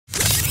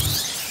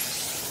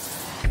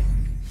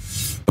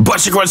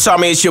What's your Grunts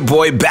Army? It's your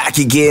boy back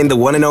again, the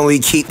one and only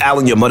Keith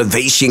Allen, your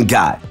motivation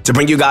guy, to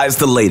bring you guys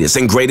the latest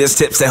and greatest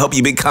tips to help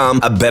you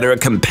become a better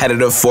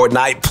competitive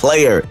Fortnite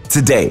player.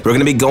 Today, we're going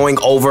to be going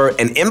over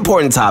an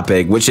important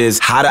topic, which is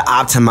how to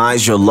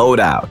optimize your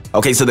loadout.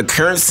 Okay, so the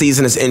current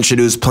season has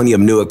introduced plenty of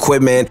new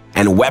equipment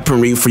and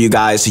weaponry for you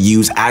guys to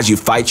use as you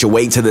fight your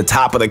way to the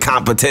top of the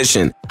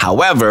competition.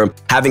 However,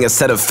 having a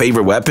set of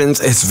favorite weapons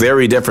is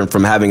very different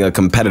from having a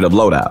competitive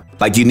loadout.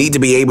 Like, you need to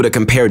be able to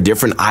compare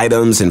different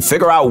items and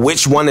figure out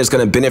which one is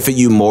going to benefit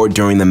you more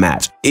during the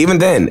match. Even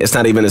then, it's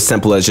not even as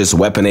simple as just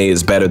weapon A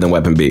is better than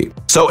weapon B.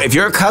 So if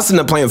you're accustomed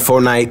to playing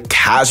Fortnite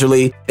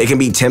casually, it can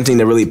be tempting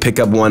to really pick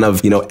up one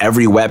of,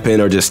 every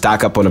weapon or just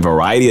stock up on a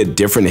variety of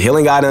different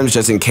healing items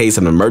just in case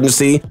of an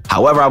emergency.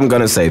 However, I'm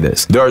going to say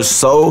this. There are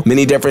so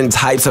many different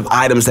types of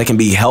items that can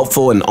be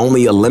helpful and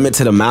only a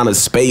limited amount of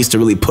space to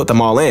really put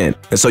them all in.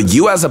 And so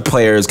you as a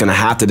player is going to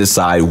have to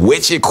decide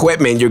which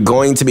equipment you're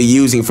going to be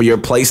using for your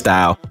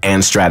playstyle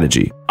and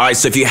strategy. All right,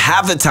 so if you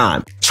have the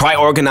time, try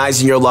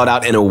organizing your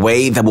loadout in a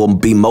way that will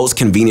be most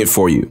convenient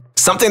for you.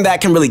 Something that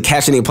can really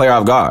catch any player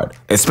off guard,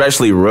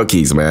 especially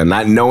rookies, man.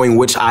 Not knowing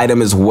which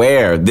item is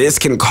where. This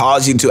can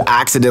cause you to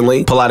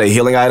accidentally pull out a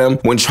healing item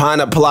when trying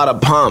to pull out a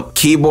pump.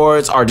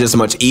 Keyboards are just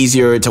much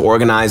easier to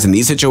organize in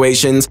these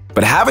situations,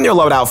 but having your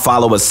loadout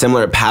follow a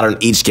similar pattern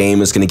each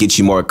game is going to get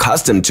you more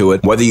accustomed to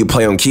it, whether you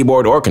play on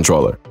keyboard or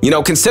controller.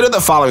 Consider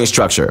the following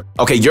structure.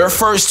 Okay, your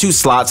first two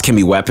slots can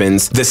be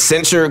weapons, the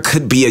center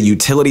could be a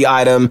utility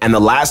item, and the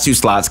last two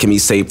slots can be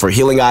saved for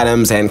healing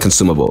items and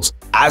consumables.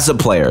 As a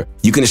player,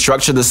 you can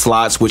structure the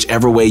slots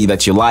whichever way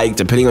that you like,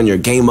 depending on your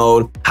game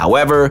mode.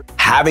 However,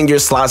 having your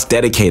slots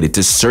dedicated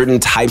to certain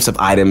types of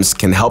items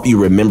can help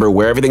you remember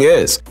where everything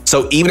is.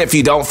 So even if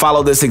you don't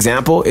follow this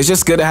example, it's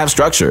just good to have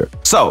structure.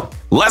 So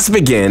let's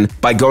begin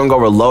by going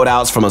over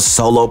loadouts from a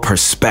solo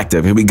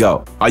perspective. Here we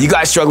go. Are you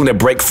guys struggling to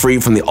break free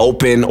from the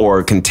open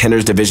or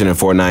contenders division in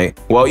Fortnite?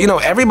 Well,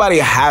 everybody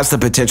has the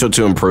potential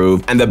to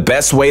improve, and the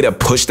best way to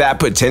push that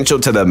potential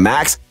to the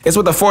max is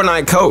with a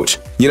Fortnite coach.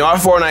 Our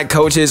Fortnite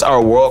coaches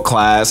are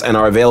world-class and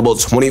are available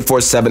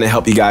 24/7 to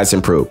help you guys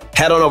improve.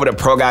 Head on over to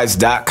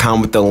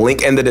ProGuides.com with the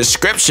link in the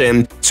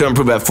description to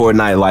improve at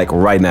Fortnite like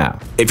right now.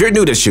 If you're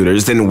new to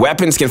shooters, then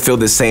weapons can feel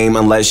the same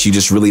unless you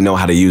just really know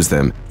how to use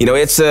them.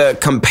 It's a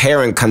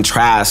compare and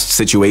contrast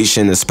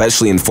situation,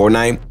 especially in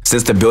Fortnite,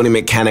 since the building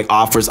mechanic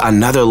offers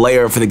another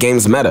layer for the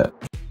game's meta.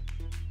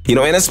 In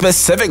a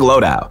specific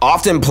loadout,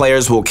 often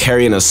players will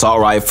carry an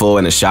assault rifle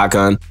and a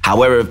shotgun.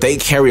 However, if they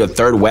carry a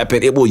third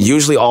weapon, it will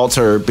usually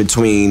alter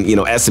between,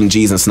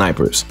 SMGs and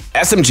snipers.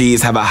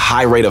 SMGs have a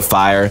high rate of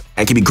fire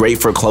and can be great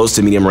for close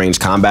to medium range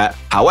combat.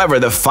 However,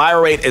 the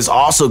fire rate is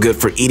also good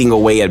for eating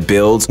away at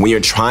builds when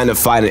you're trying to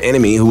fight an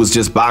enemy who is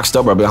just boxed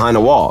up or behind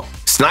a wall.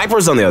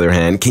 Snipers, on the other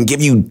hand, can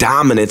give you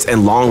dominance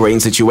in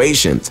long-range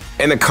situations.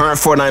 In the current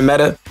Fortnite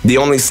meta, the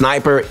only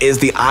sniper is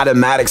the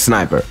automatic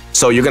sniper,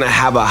 so you're going to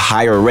have a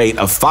higher rate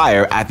of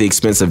fire at the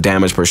expense of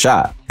damage per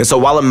shot. And so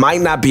while it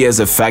might not be as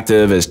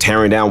effective as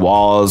tearing down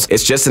walls,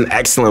 it's just an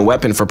excellent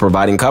weapon for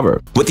providing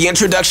cover. With the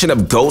introduction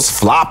of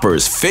ghost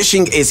floppers,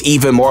 fishing is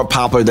even more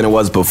popular than it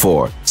was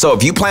before. So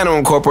if you plan on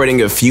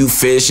incorporating a few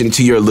fish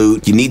into your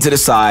loot, you need to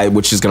decide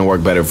which is going to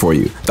work better for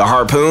you, the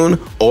harpoon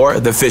or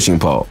the fishing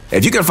pole.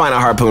 If you can find a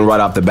harpoon right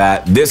off the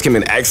bat, this can be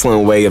an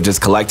excellent way of just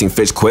collecting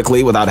fish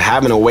quickly without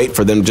having to wait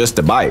for them just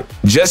to bite.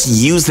 Just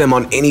use them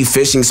on any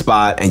fishing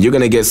spot and you're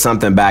going to get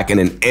something back in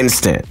an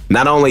instant.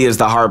 Not only is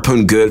the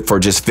harpoon good for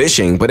just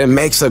fishing, but it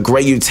makes a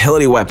great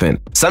utility weapon.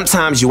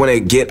 Sometimes you want to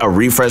get a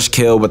refresh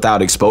kill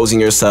without exposing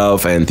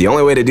yourself, and the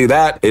only way to do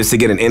that is to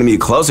get an enemy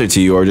closer to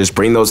you or just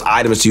bring those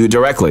items to you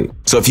directly.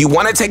 So if you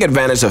want to take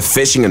advantage of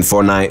fishing in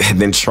Fortnite,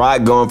 then try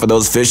going for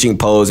those fishing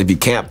poles if you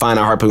can't find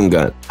a harpoon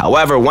gun.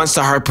 However, once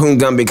the harpoon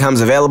gun becomes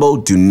available,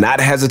 do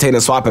not hesitate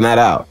in swapping that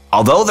out.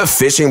 Although the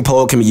fishing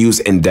pole can be used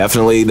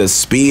indefinitely, the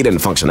speed and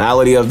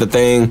functionality of the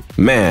thing,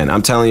 man,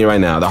 I'm telling you right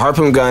now, the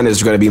harpoon gun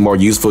is going to be more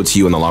useful to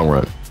you in the long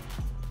run.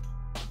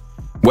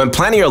 When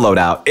planning your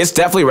loadout, it's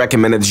definitely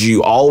recommended that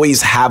you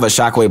always have a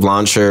shockwave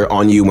launcher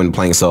on you when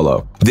playing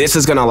solo. This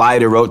is going to allow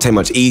you to rotate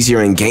much easier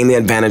and gain the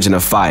advantage in a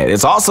fight.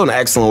 It's also an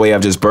excellent way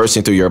of just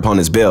bursting through your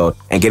opponent's build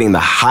and getting the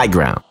high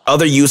ground.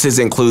 Other uses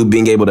include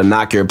being able to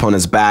knock your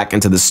opponents back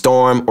into the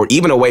storm or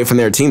even away from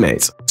their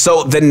teammates.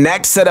 So the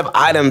next set of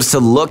items to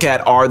look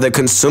at are the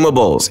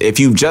consumables. If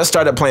you've just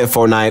started playing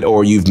Fortnite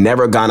or you've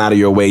never gone out of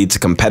your way to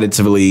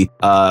competitively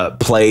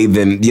play,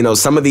 then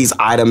some of these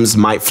items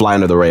might fly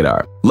under the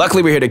radar.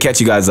 Luckily, we're here to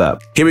catch you guys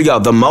up. Here we go.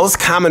 The most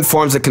common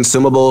forms of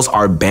consumables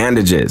are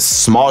bandages,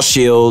 small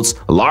shields,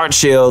 large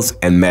shields,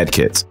 and med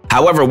kits.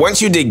 However,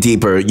 once you dig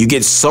deeper, you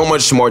get so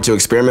much more to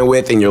experiment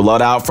with in your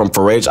loadout, from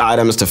forage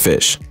items to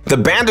fish. The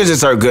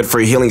bandages are good for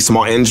healing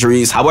small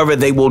injuries. However,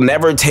 they will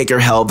never take your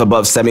health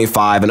above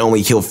 75 and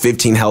only heal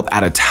 15 health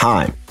at a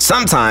time.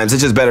 Sometimes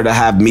it's just better to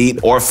have meat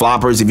or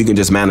floppers if you can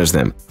just manage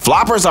them.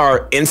 Floppers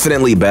are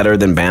infinitely better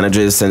than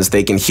bandages since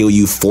they can heal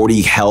you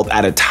 40 health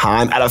at a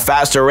time at a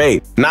faster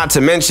rate. Not to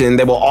mention,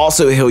 they will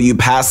also heal you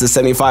past the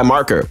 75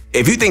 marker.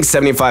 If you think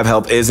 75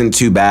 health isn't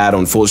too bad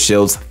on full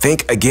shields,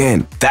 think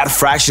again. That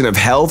fraction of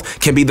health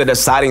can be the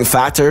deciding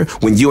factor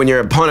when you and your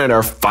opponent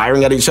are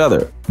firing at each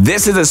other.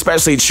 This is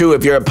especially true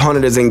if your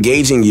opponent is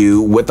engaging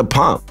you with a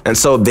pump, and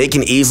so they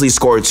can easily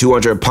score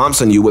 200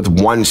 pumps on you with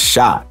one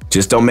shot.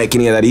 Just don't make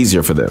any of that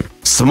easier for them.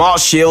 Small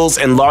shields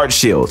and large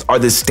shields are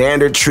the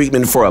standard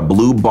treatment for a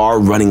blue bar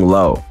running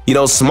low. You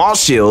know, small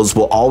shields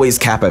will always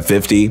cap at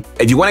 50.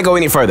 If you want to go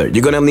any further,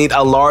 you're going to need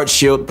a large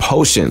shield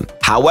potion.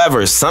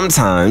 However,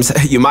 sometimes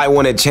you might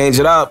want to change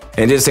it up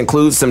and just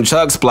include some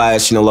chug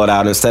splash in the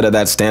loadout instead of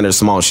that standard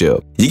small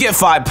shield. You get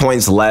 5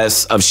 points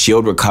less of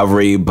shield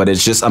recovery, but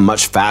it's just a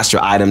much faster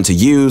item to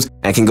use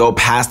and can go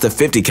past the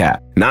 50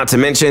 cap. Not to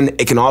mention,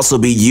 it can also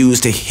be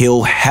used to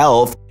heal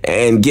health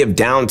and give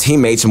down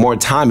teammates more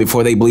time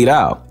before they bleed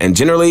out, and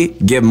generally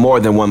give more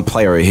than one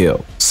player a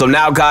heal. So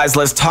now guys,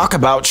 let's talk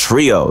about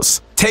trios.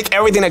 Take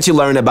everything that you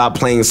learned about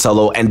playing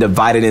solo and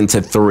divide it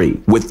into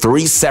 3. With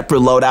 3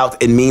 separate loadouts,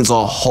 it means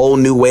a whole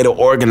new way to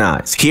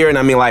organize. Here, and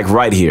I mean like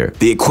right here,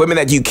 the equipment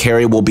that you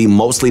carry will be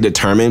mostly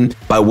determined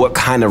by what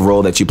kind of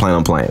role that you plan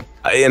on playing.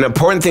 An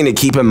important thing to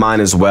keep in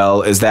mind as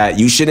well is that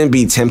you shouldn't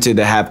be tempted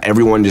to have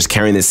everyone just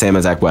carrying the same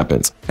exact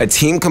weapons. A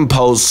team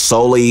composed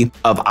solely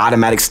of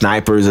automatic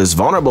snipers is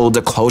vulnerable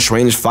to close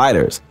range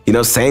fighters. You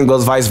know, same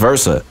goes vice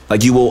versa.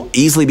 Like, you will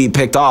easily be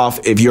picked off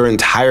if your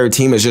entire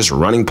team is just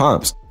running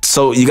pumps.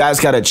 So you guys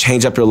got to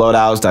change up your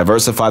loadouts,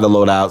 diversify the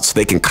loadouts so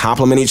they can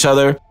complement each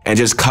other and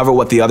just cover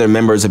what the other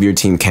members of your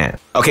team can.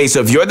 Okay,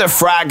 so if you're the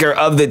fragger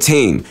of the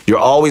team, you're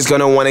always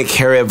going to want to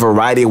carry a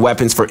variety of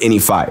weapons for any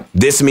fight.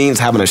 This means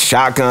having a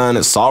shotgun,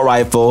 assault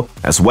rifle,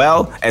 as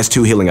well as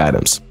 2 healing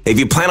items. If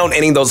you plan on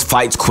ending those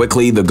fights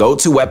quickly, the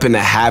go-to weapon to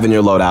have in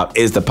your loadout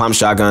is the pump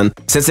shotgun,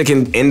 since it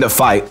can end a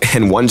fight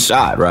in one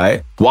shot,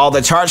 right? While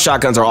the charged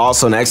shotguns are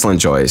also an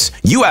excellent choice,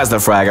 you as the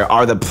fragger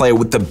are the player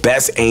with the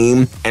best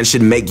aim and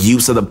should make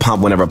use of the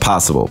pump whenever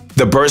possible.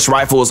 The burst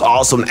rifle is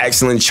also an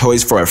excellent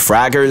choice for a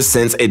fragger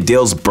since it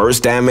deals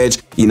burst damage,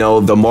 you know,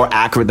 the more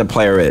accurate the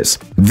player is.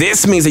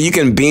 This means that you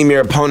can beam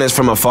your opponents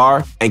from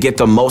afar and get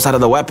the most out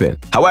of the weapon.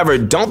 However,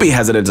 don't be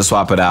hesitant to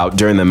swap it out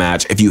during the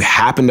match if you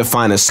happen to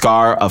find a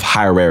scar of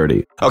higher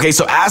rarity. Okay,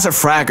 so as a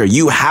fragger,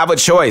 you have a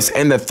choice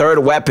in the third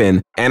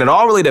weapon, and it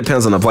all really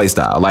depends on the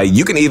playstyle. Like,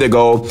 you can either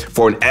go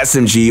for an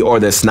SMG or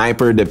the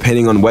sniper,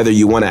 depending on whether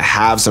you want to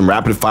have some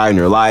rapid fire in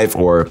your life,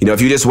 or, you know,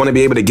 if you just want to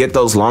be able to get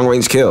those long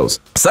range kills.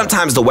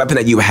 Sometimes the weapon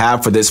that you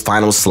have for this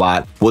final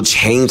slot will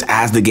change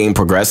as the game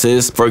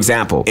progresses. For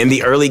example, in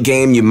the early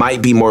game, you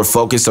might be more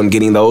focused on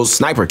getting those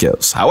sniper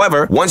kills.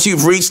 However, once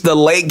you've reached the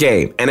late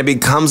game and it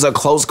becomes a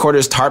close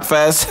quarters tarp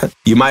fest,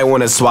 you might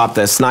want to swap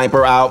the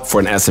sniper out for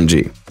an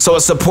SMG. So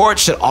a support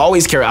should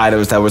always carry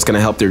items that was going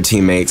to help their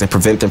teammates and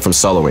prevent them from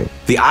soloing.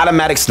 The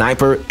automatic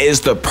sniper is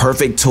the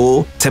perfect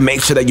tool to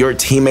make sure that your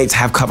teammates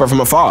have cover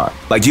from afar.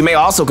 Like, you may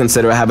also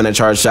consider having a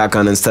charged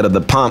shotgun instead of the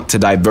pump to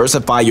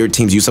diversify your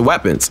team's use of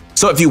weapons.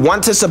 So if you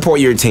want to support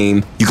your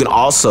team, you can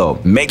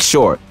also make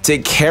sure to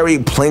carry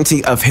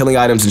plenty of healing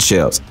items and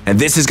shields. And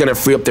this is going to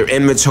free up their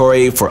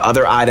inventory for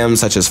other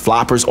items such as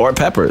floppers or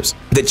peppers.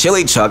 The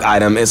chili chug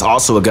item is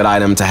also a good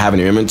item to have in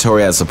your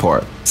inventory as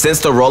support.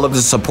 Since the role of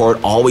the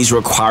support always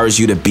requires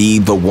you to be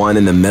the one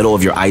in the middle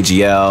of your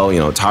IGL, you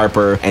know,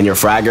 tarper, and your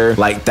fragger,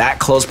 like, that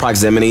close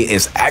proximity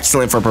is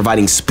excellent for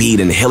providing speed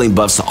and healing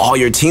buffs to all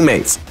your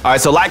teammates. All right,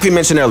 so like we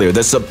mentioned earlier,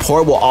 the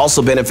support will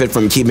also benefit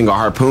from keeping a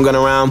harpoon gun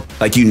around.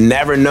 Like, you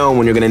never know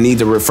when you're going to need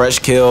to refresh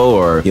kill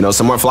or, you know,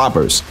 some more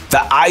floppers. The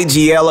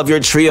IGL of your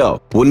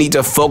trio will need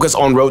to focus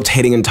on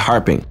rotating and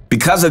tarping.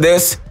 Because of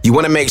this, you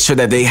want to make sure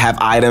that they have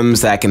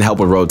items that can help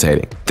with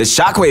rotating. The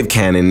shockwave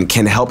cannon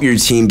can help your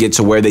team get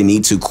to where they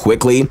need to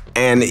quickly,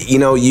 and, you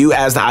know, you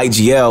as the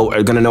IGL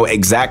are going to know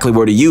exactly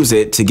where to use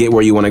it to get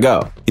where you want to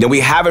go. You know,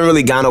 we haven't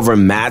really gone over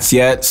mats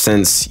yet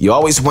since you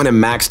always want it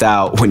maxed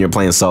out when you're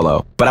playing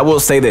solo. But I will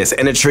say this,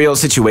 in a trio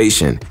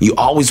situation, you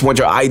always want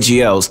your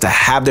IGLs to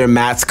have their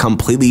mats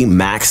completely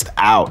maxed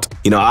out.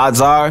 You know, odds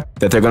are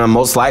that they're going to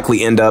most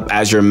likely end up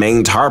as your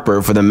main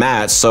tarper for the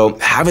match, so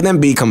having them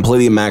be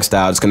completely maxed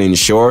out is going to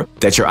ensure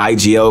that your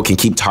IGL can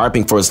keep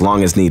tarping for as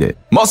long as needed.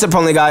 Most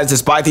importantly, guys,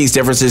 despite these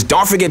differences,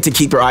 don't forget to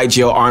keep your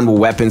IGL armed with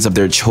weapons of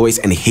their choice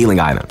and healing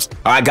items.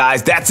 All right,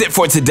 guys, that's it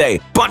for today.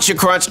 Bunch of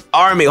Crunch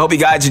Army. Hope you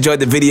guys enjoyed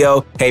the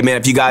video. Hey, man,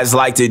 if you guys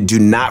liked it, do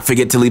not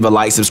forget to leave a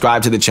like,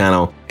 subscribe to the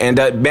channel, and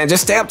man,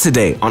 just stay up to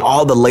date on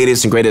all the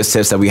latest and greatest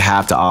tips that we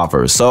have to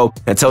offer. So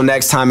until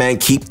next time, man,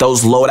 keep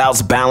those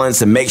loadouts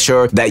balanced and make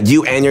sure that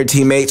you and your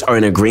teammates are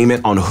in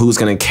agreement on who's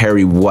going to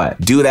carry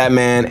what. Do that,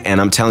 man, and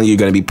I'm telling you, you're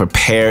going to be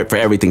prepared for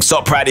everything.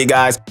 So proud of you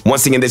guys.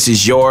 Once again, this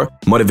is your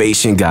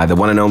motivation guy, the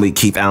one and only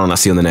Keith Allen. I'll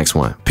see you in the next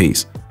one.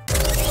 Peace.